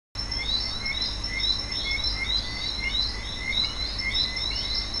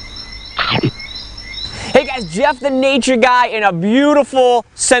Hey guys, Jeff the Nature Guy in a beautiful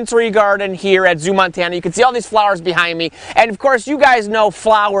sensory garden here at Zoo Montana. You can see all these flowers behind me, and of course you guys know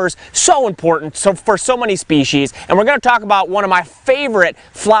flowers so important for so many species, and we're going to talk about one of my favorite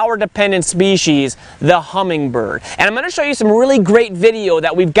flower dependent species, the hummingbird. And I'm going to show you some really great video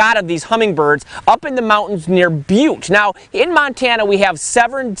that we've got of these hummingbirds up in the mountains near Butte. Now in Montana we have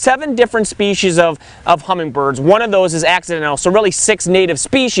seven different species of hummingbirds. One of those is accidental, so really 6 native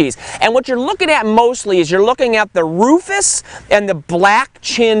species. And what you're looking at mostly is you're looking at the rufous and the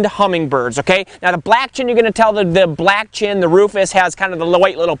black-chinned hummingbirds, okay? Now the black chin, you're going to tell the black chin, the rufous has kind of the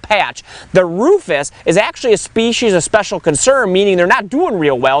white little patch. The rufous is actually a species of special concern, meaning they're not doing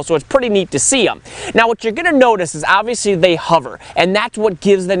real well, so it's pretty neat to see them. Now what you're going to notice is obviously they hover, and that's what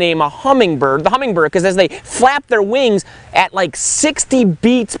gives the name a hummingbird, the hummingbird, because as they flap their wings at like 60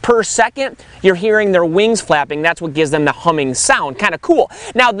 beats per second, you're hearing their wings flapping. That's what gives them the humming sound. Kind of cool.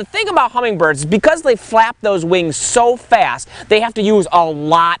 Now the thing about hummingbirds is because they flap those wings so fast, they have to use a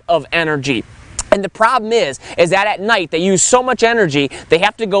lot of energy. And the problem is that at night they use so much energy, they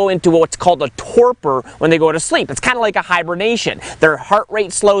have to go into what's called a torpor when they go to sleep. It's kind of like a hibernation. Their heart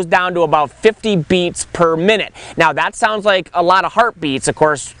rate slows down to about 50 beats per minute. Now that sounds like a lot of heartbeats, of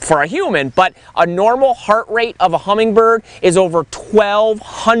course, for a human, but a normal heart rate of a hummingbird is over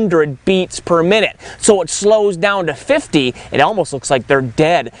 1,200 beats per minute. So it slows down to 50. It almost looks like they're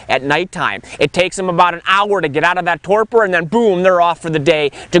dead at nighttime. It takes them about an hour to get out of that torpor, and then boom, they're off for the day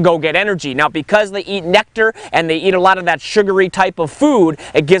to go get energy. Now because they eat nectar and they eat a lot of that sugary type of food,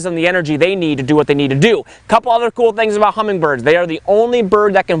 it gives them the energy they need to do what they need to do. A couple other cool things about hummingbirds: they are the only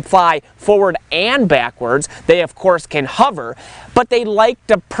bird that can fly forward and backwards. They of course can hover, but they like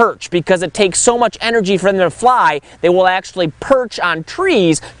to perch because it takes so much energy for them to fly. They will actually perch on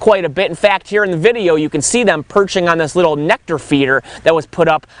trees quite a bit. In fact, here in the video you can see them perching on this little nectar feeder that was put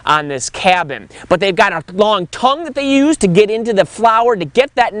up on this cabin. But they've got a long tongue that they use to get into the flower to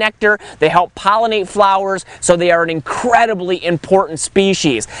get that nectar. They help pollinate flowers, so they are an incredibly important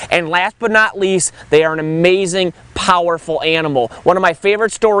species. And last but not least, they are an amazing, powerful animal. One of my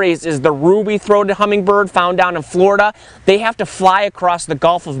favorite stories is the ruby-throated hummingbird found down in Florida. They have to fly across the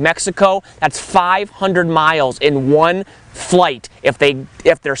Gulf of Mexico. That's 500 miles in one flight. If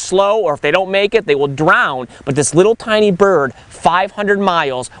they're slow or if they don't make it, they will drown. But this little tiny bird, 500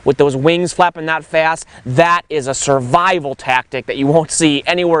 miles with those wings flapping that fast, that is a survival tactic that you won't see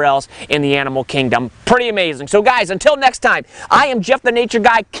anywhere else in the animal kingdom. Pretty amazing. So guys, until next time, I am Jeff the Nature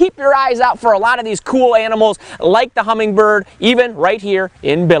Guy. Keep your eyes out for a lot of these cool animals like the hummingbird, even right here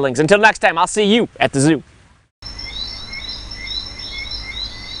in Billings. Until next time, I'll see you at the zoo.